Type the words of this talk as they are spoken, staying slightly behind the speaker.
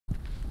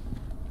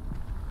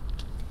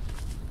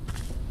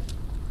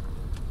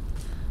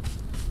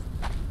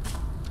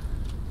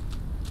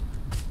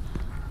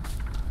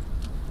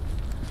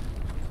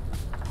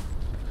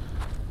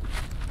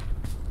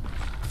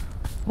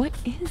What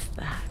is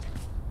that?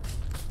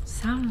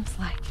 Sounds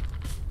like...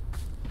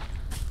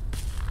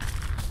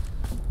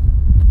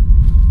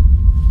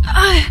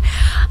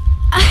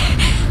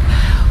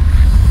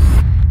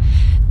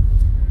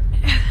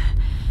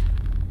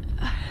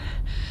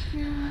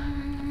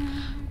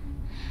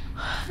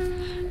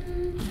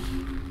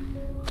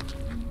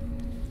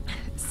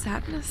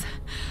 Sadness?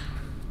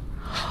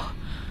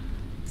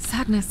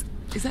 Sadness,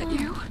 is that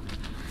you?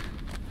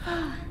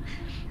 Oh,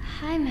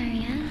 hi,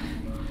 Marianne.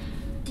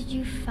 Did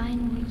you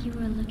find what you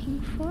were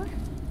looking for?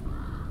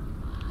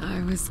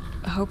 I was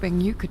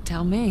hoping you could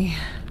tell me.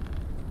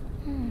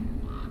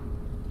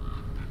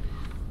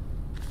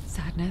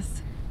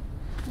 Sadness.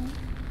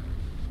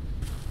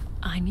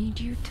 I need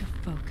you to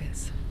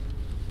focus.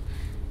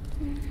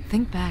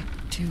 Think back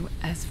to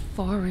as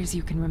far as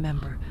you can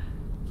remember.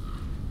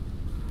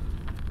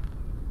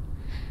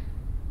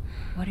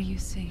 What do you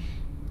see?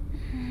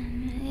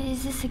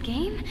 Is this a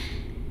game?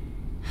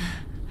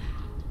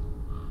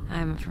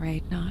 I'm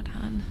afraid not,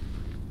 hon.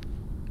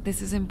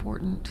 This is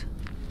important.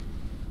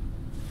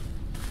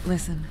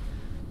 Listen.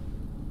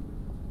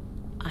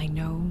 I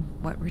know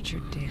what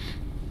Richard did.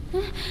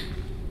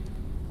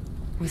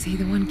 Was he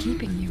the one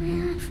keeping you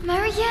here?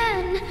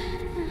 Marianne!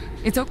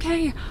 It's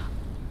okay.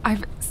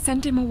 I've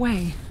sent him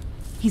away.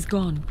 He's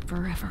gone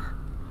forever.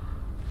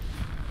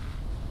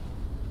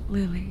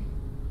 Lily.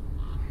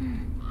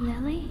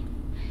 Lily?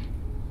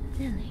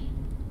 Lily.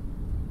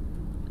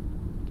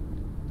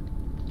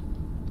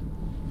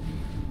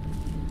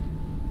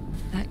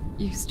 That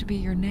used to be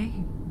your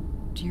name.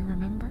 Do you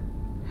remember?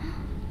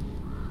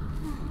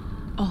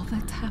 All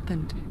that's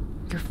happened.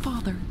 Your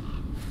father.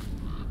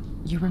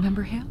 You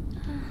remember him?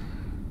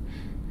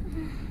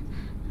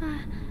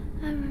 I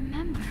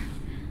remember.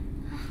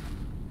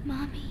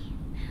 Mommy.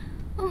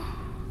 Oh,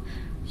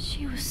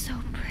 she was so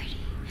pretty.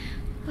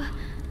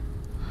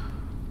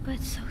 But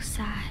so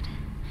sad.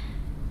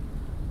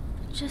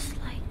 Just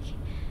like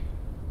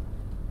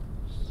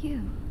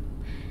you.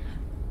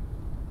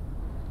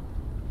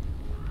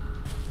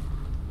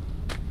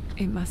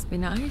 It must be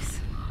nice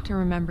to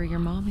remember your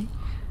mommy.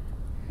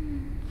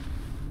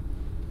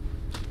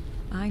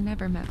 I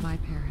never met my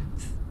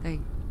parents.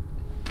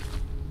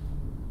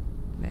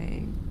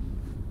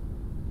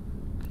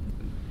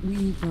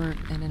 We were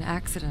in an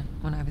accident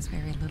when I was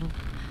very little.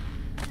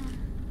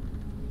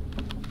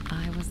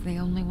 I was the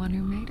only one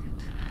who made it.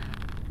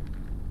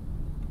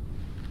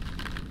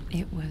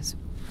 It was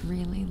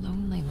really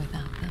lonely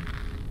without them.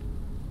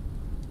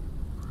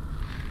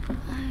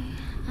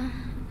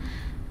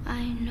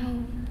 I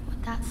know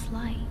what that's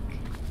like.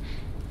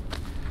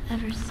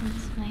 Ever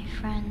since my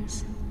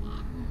friends.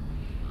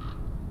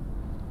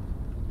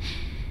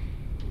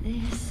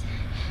 This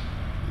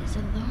is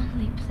a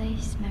lonely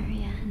place,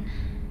 Marianne.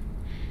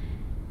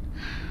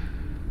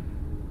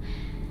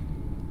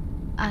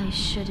 I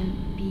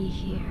shouldn't be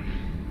here.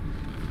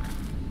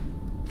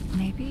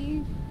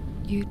 Maybe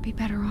you'd be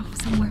better off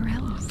somewhere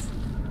else.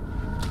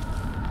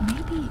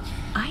 Maybe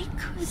I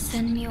could...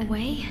 Send me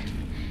away?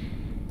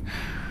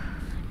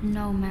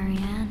 No,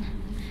 Marianne.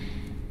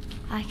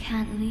 I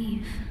can't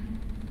leave.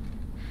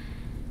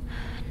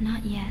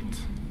 Not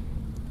yet.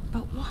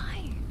 But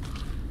why?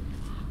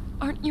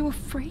 Aren't you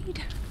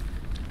afraid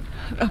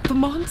of the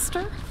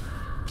monster?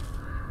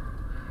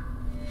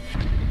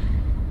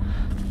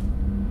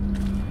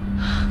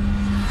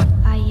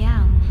 I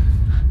am.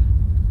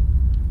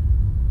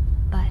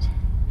 But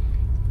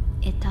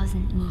it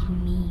doesn't need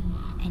me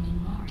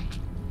anymore.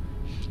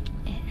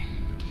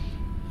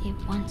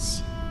 It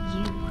wants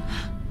you.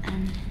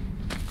 And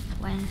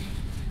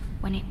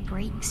when it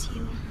breaks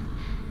you,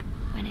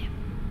 when it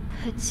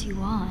puts you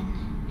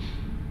on,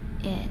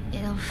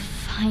 it'll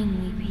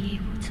finally be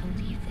able to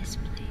leave this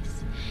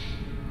place.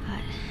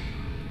 But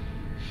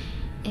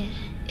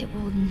it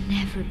will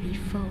never be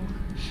full.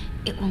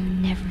 It will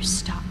never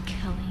stop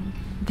killing.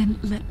 Then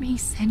let me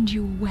send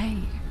you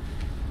away,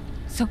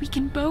 so we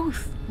can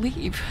both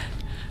leave.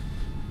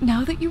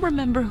 Now that you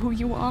remember who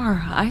you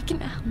are, I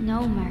can...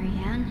 No,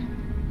 Marianne.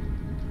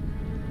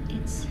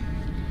 It's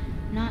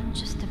not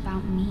just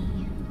about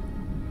me.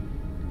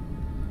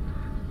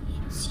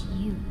 It's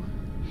you.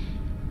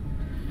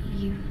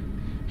 You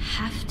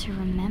have to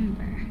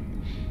remember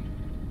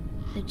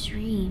the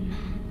dream,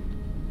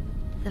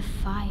 the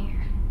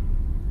fire,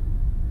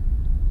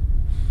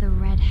 the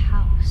red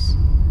house.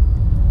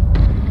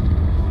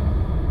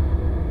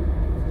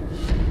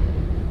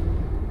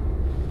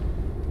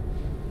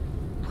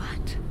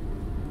 What?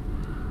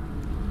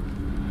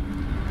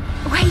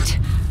 Wait!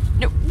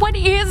 No, what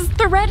is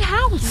the red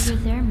house? You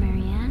were there,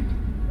 Marianne.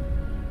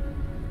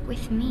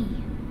 With me.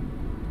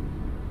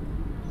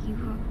 You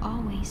were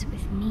always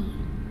with me.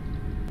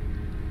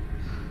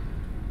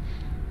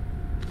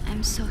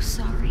 I'm so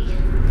sorry.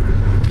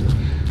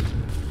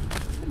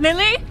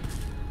 Lily?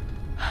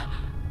 Oh,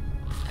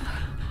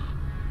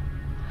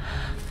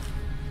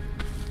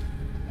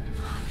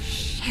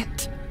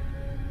 shit.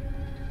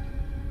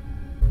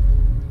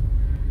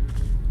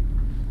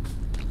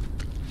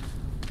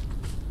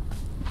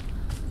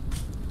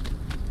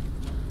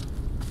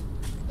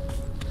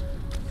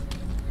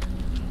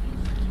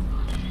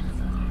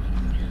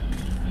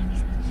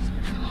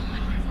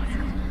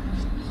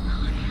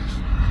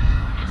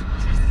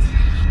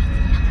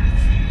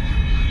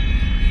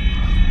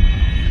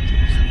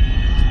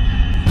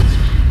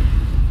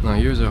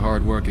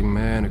 hard-working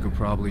man who could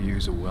probably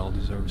use a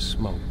well-deserved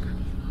smoke.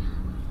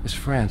 It's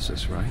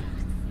Francis, right?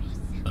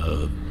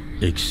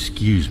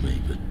 Excuse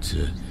me, but,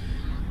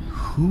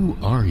 who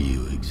are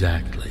you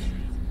exactly?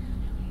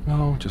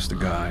 Oh, just a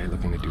guy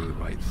looking to do the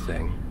right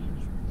thing.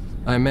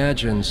 I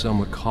imagine some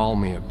would call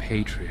me a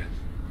patriot.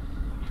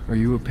 Are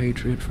you a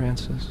patriot,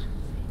 Francis?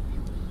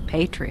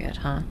 Patriot,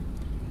 huh?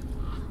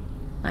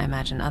 I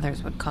imagine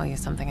others would call you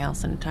something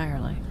else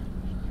entirely.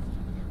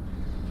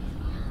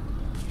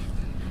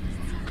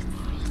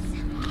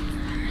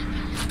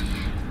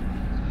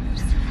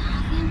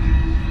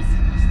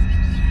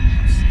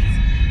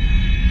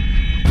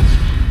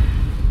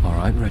 All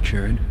right,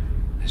 Richard.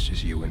 It's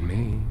just you and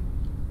me.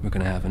 We're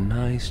gonna have a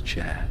nice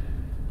chat.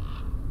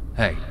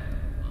 Hey!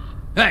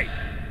 Hey!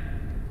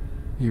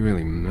 He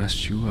really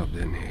messed you up,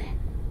 didn't he?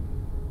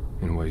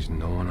 In ways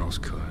no one else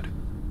could.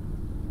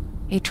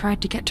 He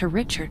tried to get to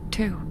Richard,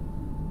 too.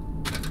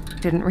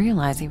 Didn't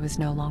realize he was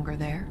no longer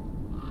there.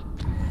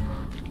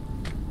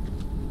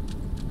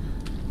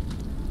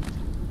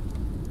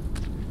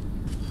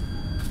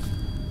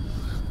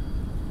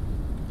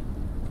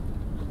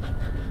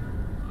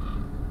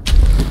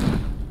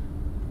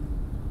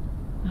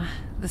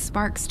 The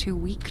spark's too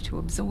weak to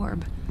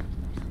absorb.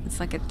 It's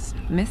like it's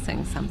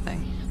missing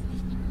something.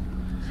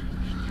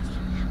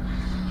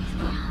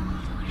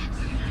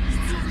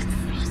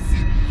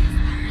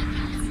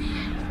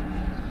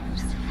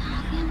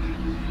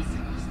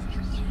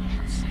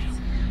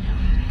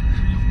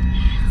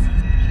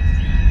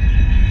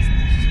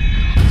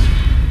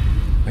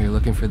 Are you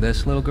looking for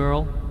this, little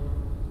girl?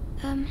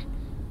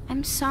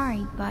 I'm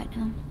sorry, but,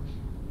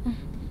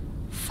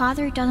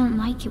 Father doesn't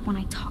like it when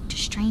I talk to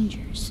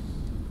strangers.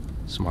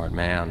 Smart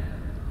man.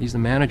 He's the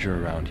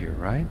manager around here,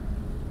 right?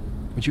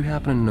 Would you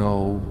happen to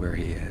know where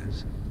he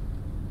is?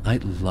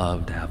 I'd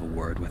love to have a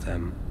word with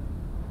him.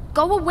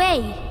 Go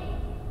away!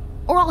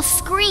 Or I'll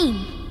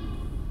scream!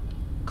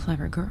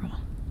 Clever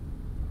girl.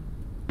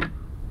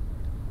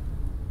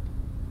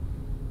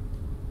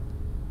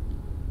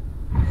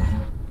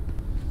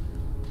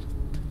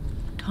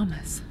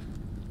 Thomas.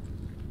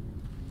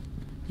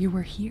 You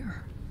were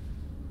here.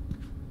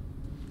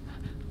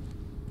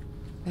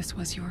 This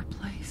was your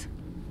place.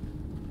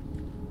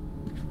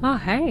 Oh,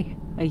 hey,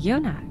 a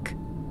eunuch.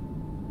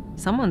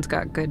 Someone's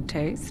got good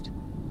taste.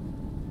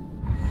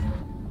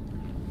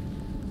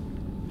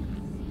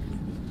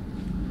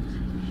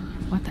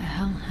 What the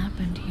hell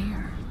happened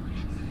here?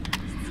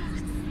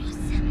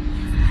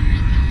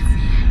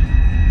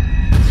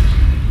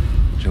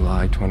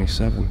 July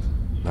 27th,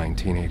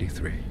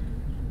 1983.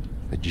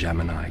 The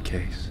Gemini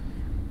case.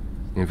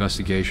 The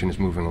investigation is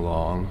moving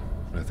along,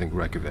 but I think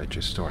Rekovich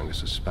is starting to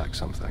suspect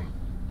something.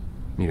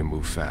 Need to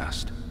move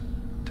fast.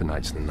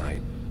 Tonight's the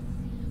night.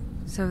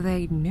 So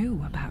they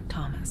knew about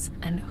Thomas,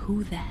 and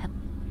who the hell?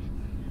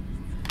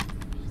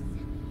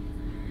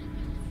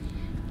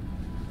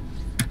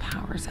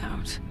 Power's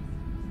out.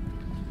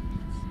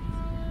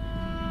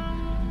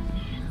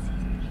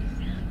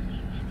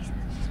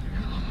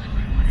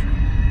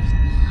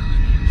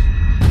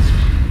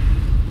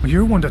 Well,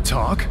 you're one to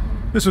talk.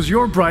 This was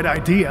your bright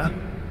idea.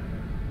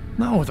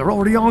 No, they're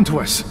already on to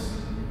us.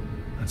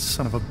 That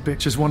son of a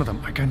bitch is one of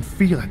them. I can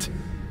feel it.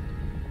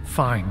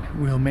 Fine,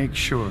 we'll make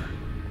sure.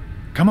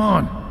 Come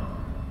on.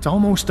 It's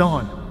almost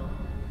on.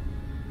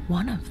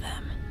 One of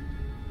them?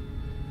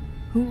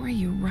 Who are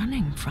you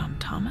running from,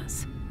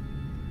 Thomas?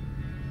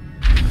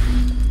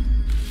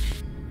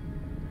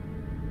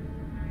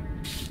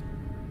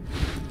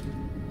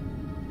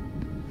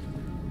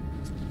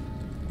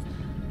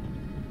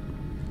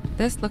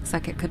 This looks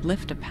like it could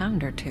lift a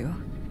pound or two.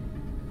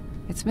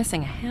 It's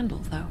missing a handle,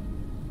 though.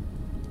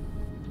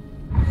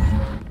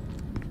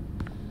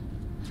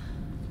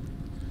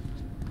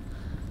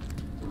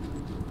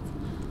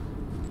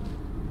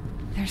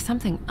 There's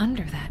something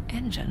under that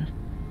engine.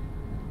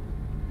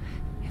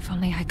 If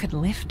only I could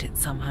lift it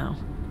somehow.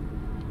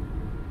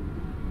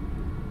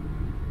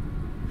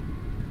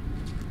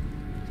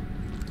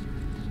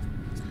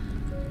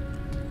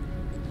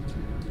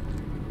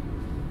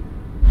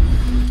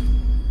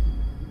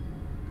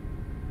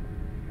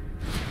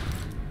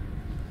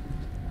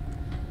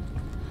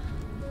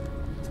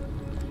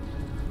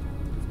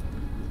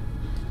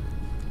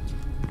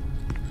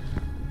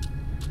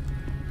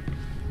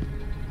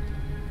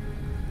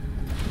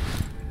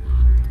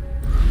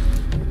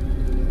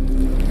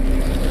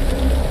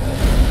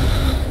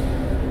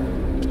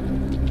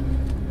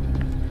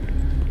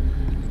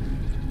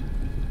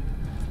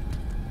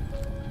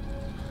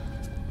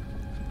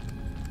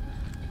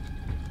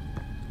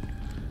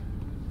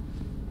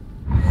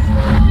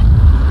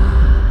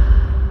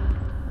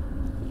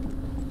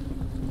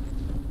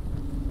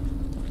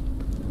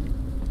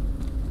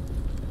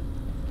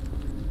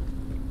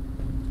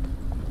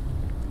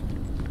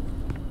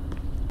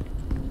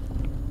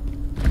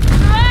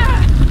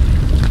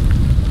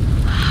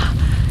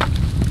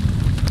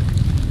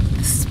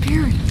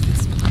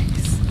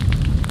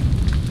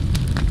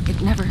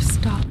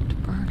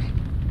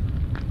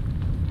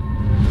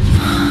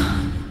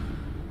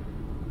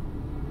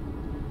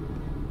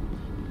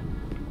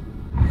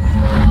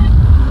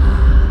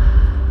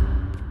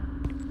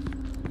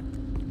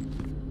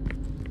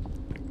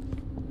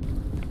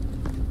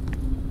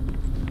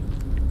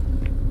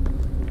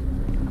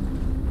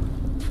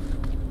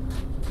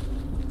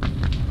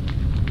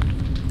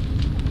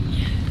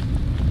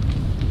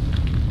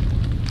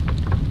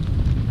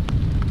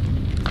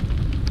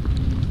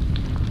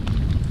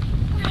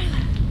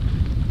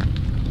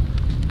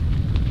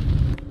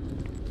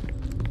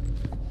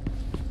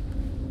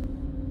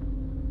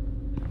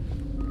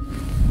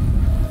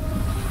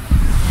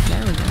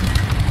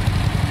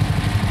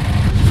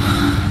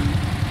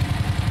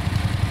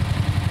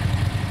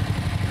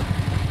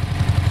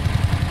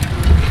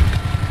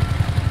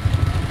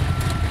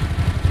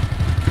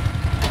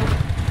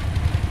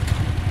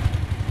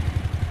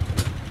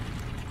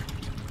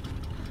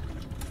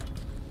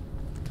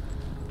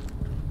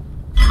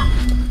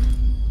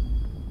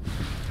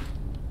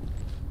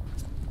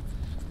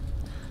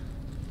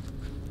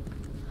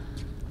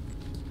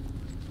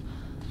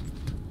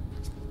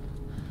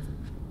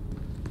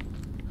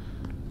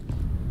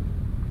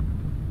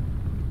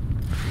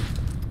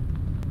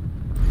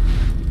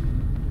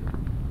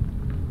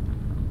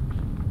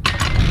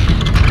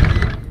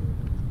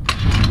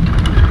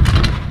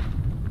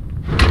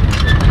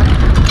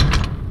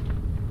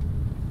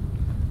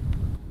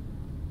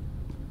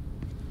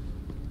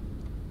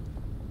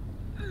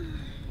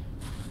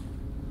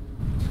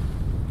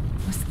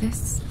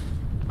 this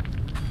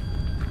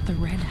the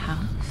Red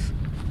House?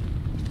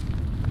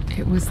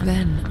 It was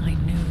then I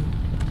knew.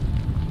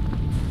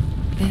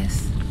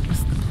 This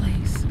was the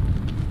place.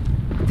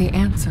 The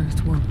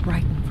answers were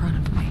right in front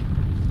of me,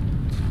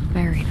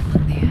 buried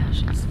among the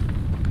ashes.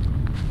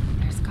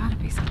 There's gotta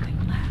be something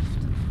left.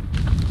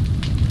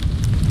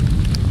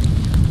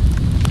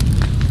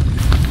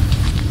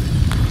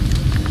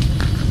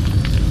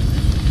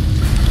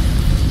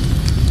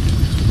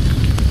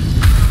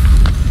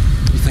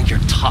 You think you're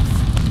tough?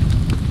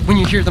 When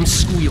you hear them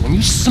squeal and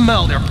you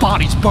smell their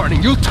bodies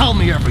burning, you'll tell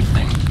me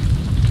everything.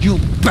 You'll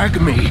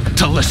beg me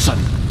to listen.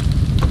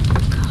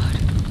 God.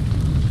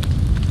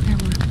 There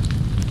were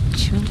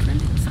children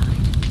inside.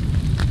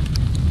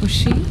 Was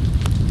she?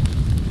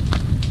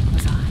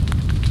 Was I?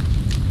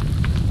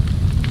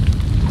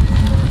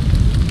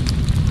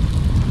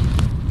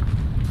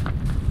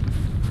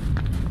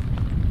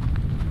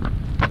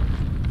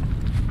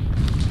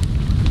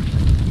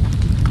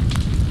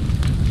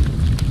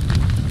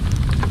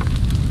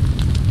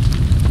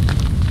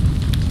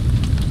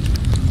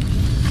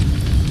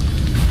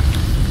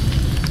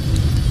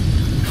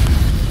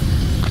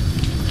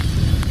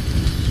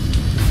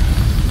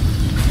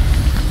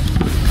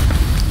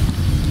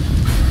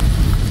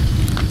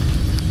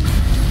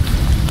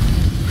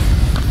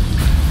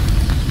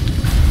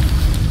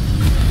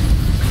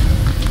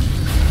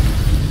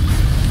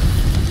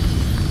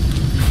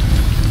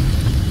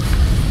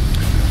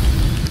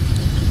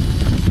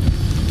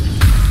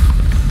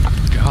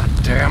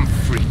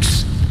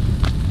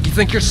 You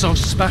think you're so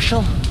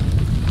special?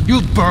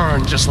 You'll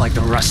burn just like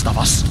the rest of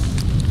us.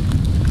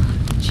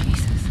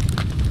 Jesus.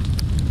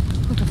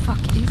 Who the fuck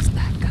is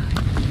that guy?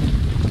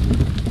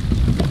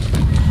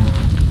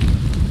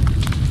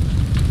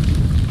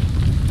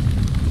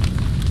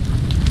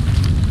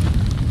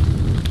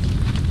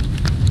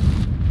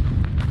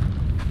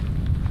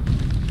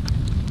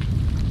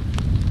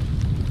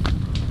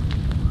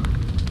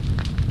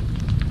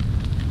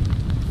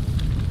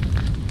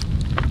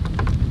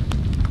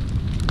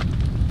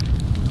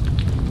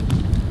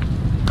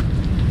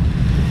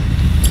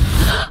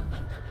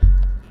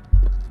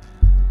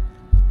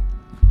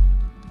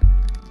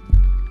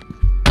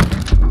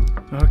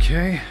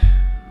 Okay,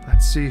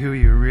 let's see who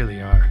you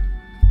really are.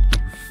 You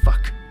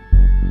fuck.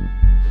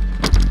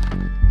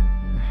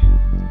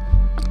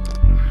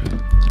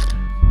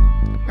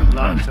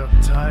 Locked up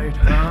tight,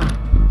 huh?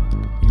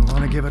 You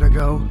wanna give it a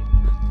go?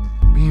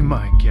 Be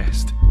my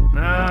guest.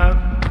 Nah,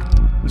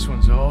 this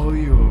one's all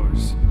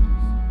yours.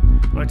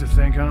 I like to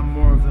think I'm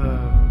more of the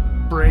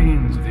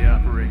brains of the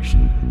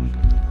operation.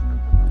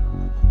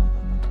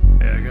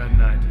 Yeah, I got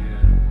an idea.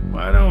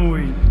 Why don't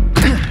we...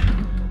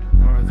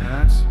 or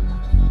that.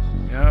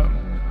 Yeah,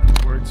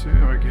 word two,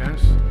 I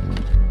guess.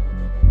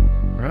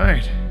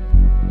 Right.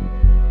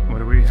 What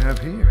do we have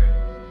here?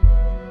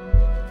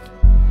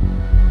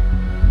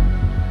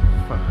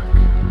 Fuck.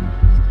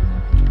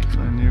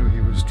 I knew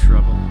he was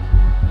trouble.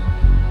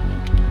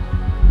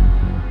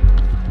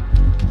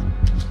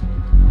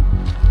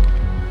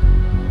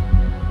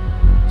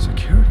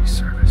 Security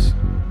service.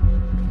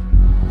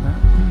 That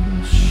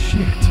little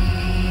shit.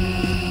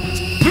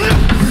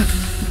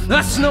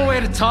 That's no way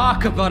to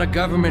talk about a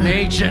government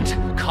agent,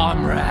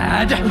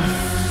 comrade.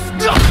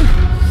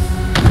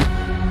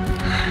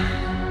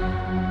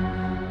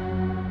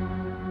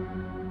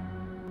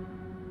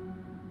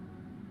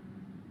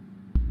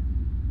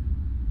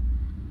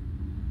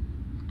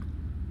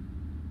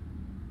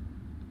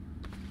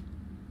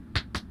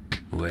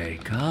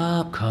 Wake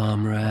up,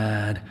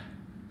 comrade.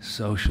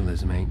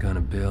 Socialism ain't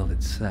gonna build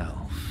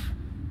itself.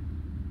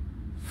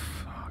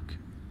 Fuck.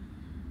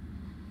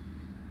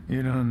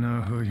 You don't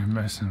know who you're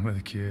messing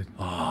with, kid.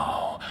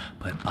 Oh,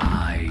 but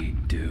I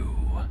do.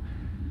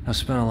 I've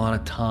spent a lot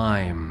of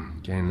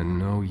time getting to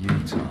know you,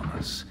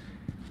 Thomas.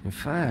 In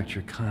fact,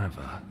 you're kind of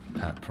a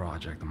pet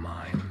project of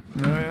mine.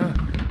 Oh, yeah?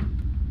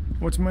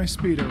 What's my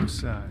Speedo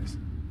size?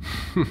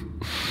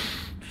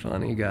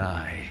 Funny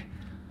guy.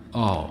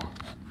 Oh,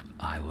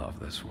 I love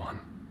this one.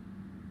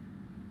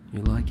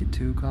 You like it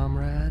too,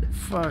 comrade?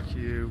 Fuck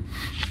you.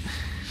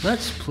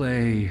 Let's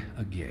play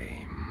a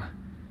game.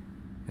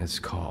 It's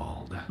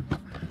called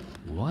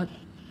What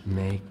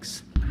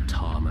Makes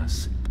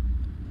Thomas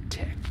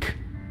Tick?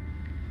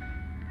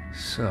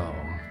 So,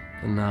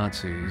 the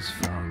Nazis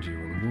found you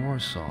in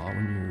Warsaw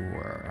when you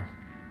were,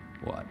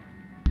 what,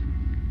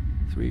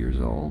 3 years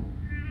old?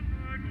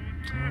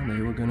 Oh,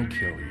 they were gonna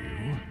kill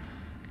you,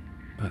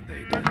 but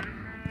they didn't.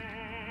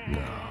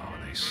 No,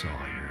 they saw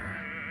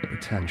your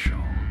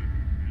potential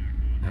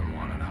and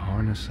wanted to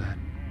harness it.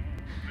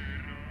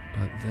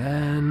 But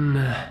then...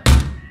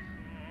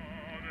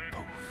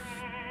 poof.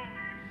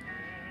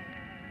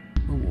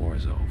 The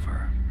war's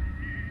over.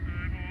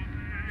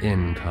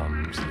 In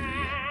comes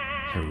the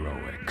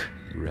heroic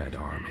Red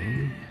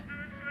Army,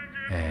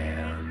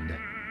 and...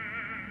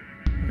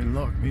 They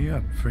locked me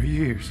up for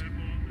years.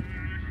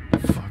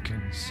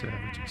 Fucking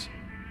savages.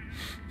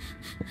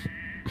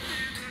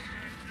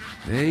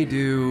 they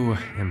do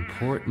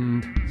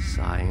important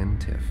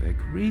scientific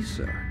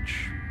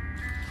research.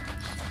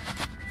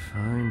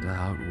 find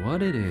out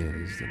what it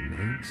is that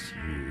makes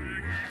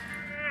you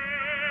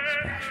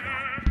special.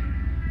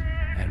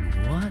 And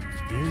what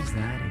is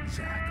that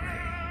exactly?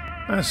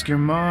 Ask your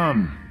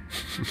mom.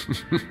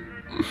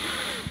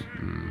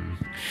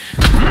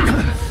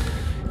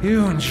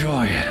 You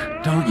enjoy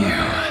it, don't you?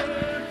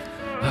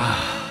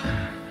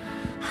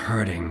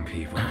 Hurting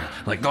people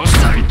like those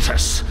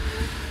scientists.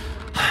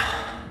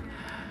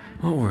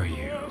 What were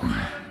you?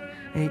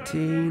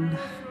 18?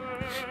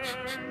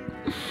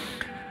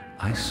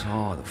 I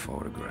saw the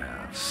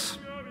photographs.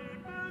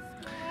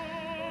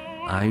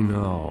 I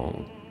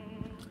know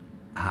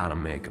how to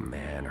make a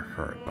man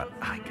hurt, but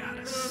I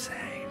gotta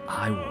say,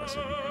 I was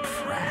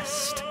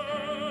impressed.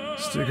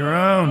 Stick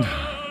around.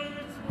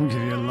 We'll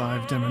give you a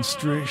live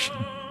demonstration.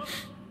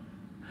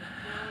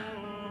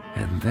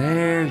 And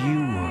there you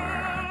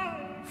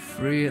were,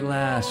 free at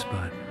last,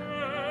 but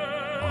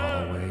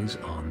always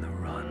on the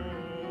run.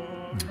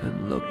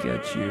 And look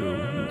at you,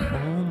 you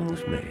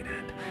almost made it.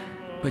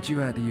 But you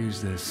had to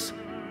use this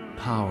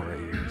power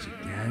of yours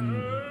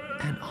again.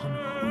 And on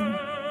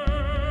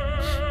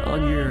who?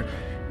 On your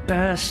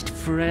best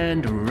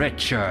friend,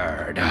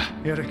 Richard.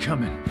 He had it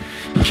coming.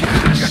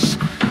 Yes!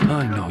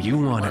 I know you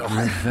wanted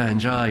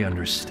revenge, I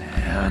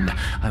understand.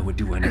 I would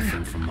do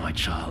anything for my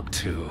child,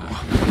 too.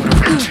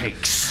 Whatever it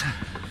takes.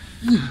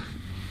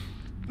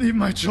 Leave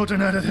my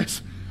children out of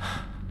this.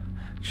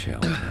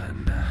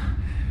 Children.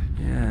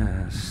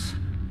 Yes.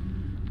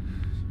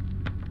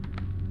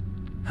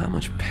 How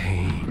much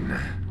pain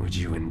would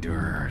you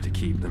endure to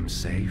keep them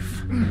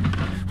safe?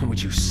 What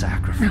would you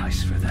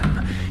sacrifice for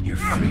them? Your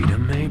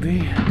freedom,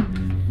 maybe?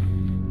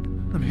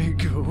 Let me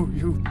go,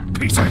 you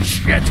piece of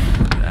shit!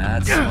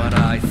 That's what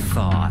I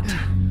thought.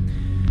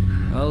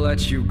 I'll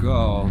let you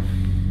go.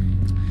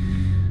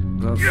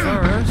 But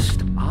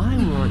first, I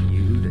want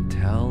you to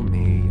tell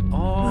me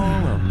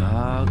all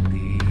about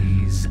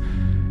these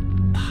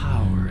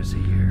powers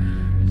of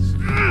yours.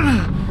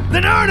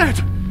 Then earn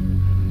it!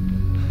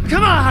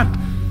 Come on!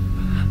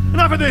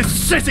 Enough of this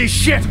sissy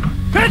shit!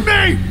 Hit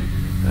me!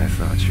 I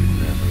thought you'd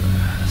never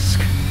ask.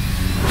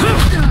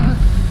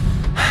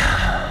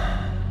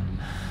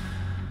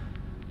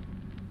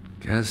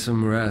 Get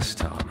some rest,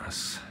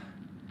 Thomas.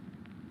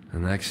 The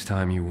next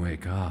time you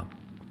wake up,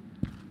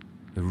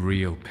 the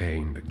real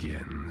pain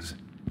begins.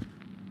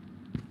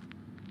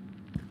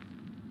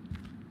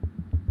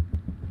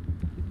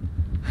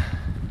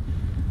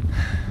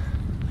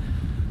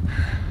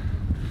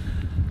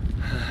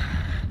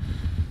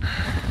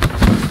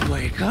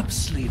 Wake up,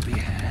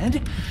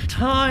 sleepyhead.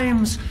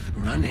 Time's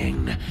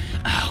running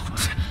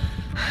out.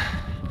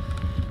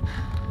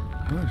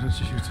 What did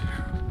you do?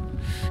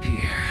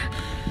 Here.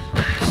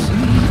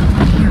 See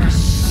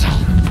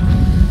yourself.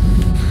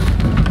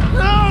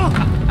 No!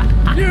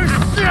 You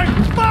sick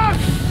fuck!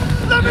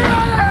 Let me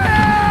out of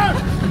here!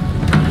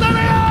 Let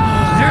me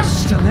out! They're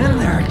still in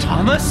there,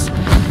 Thomas.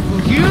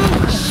 Will you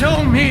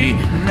show me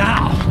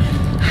now?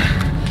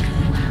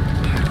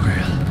 I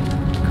will,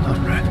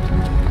 Conrad.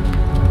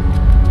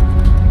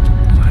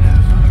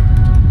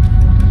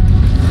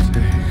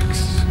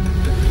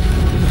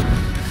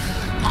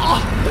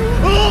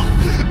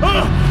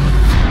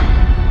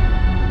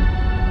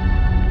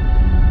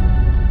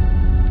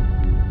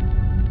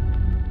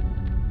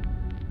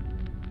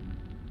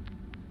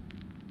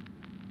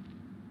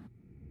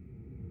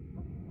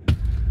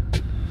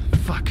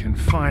 Fucking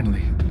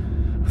finally.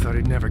 I thought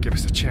he'd never give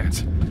us a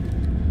chance.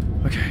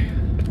 Okay,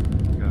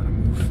 gotta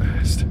move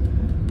fast.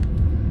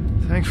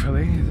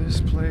 Thankfully,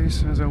 this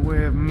place has a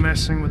way of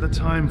messing with the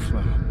time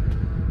flow.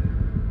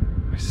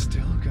 I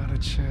still got a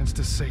chance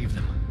to save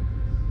them.